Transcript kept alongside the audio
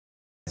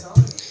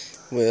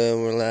Well,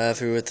 we're live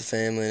here with the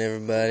family and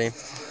everybody.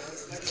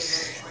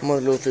 I'm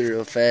gonna go through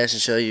real fast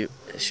and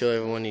show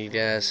everyone of you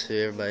guys who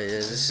everybody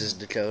is. This is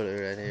Dakota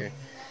right here.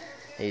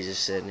 He's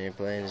just sitting here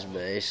playing his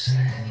bass,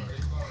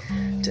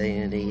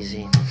 taking it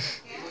easy.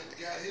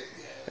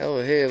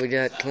 Over here we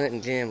got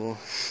Clinton Campbell.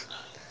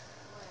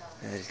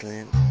 Howdy,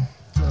 Clint.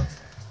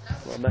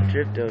 What about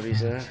Trip Toby,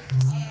 son?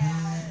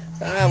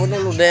 Alright, we're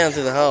gonna go down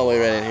through the hallway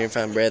right in here and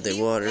find Bradley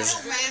Waters.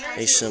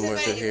 He's somewhere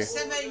through here.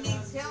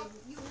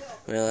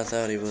 Well, I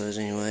thought he was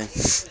anyway.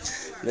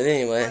 But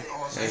anyway,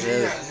 there's the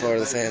other part of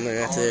the family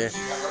right there.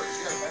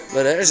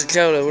 But there's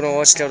Dakota. We're gonna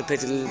watch Dakota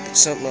pick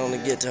something on the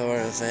guitar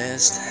real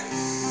fast.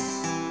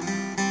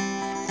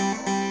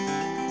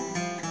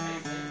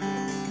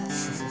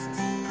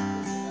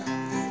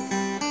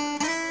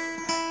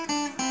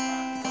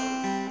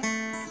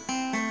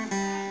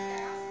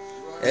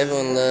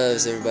 Everyone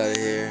loves everybody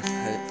here.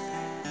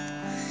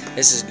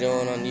 This is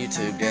going on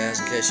YouTube, guys,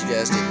 in case you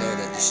guys didn't know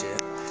that just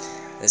yet.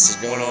 This is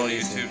going on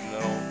YouTube.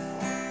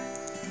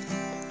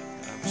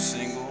 I'm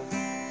single.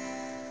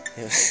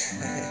 Good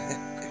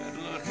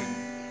looking.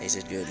 He's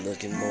a good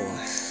looking boy.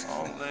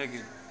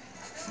 All-legged.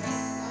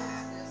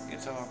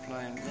 Guitar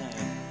playing man.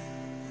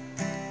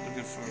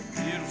 Looking for a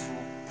beautiful,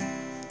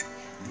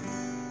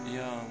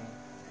 young,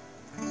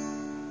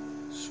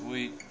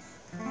 sweet,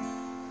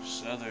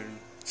 southern,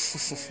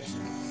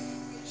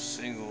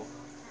 single,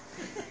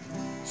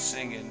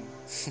 singing,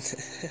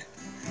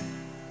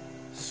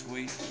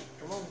 sweet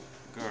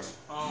girl.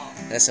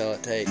 That's all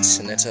it takes,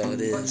 and that's all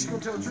it is.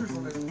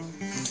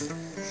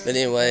 But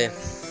anyway,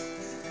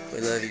 we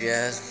love you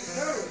guys.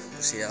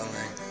 We'll see y'all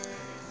later.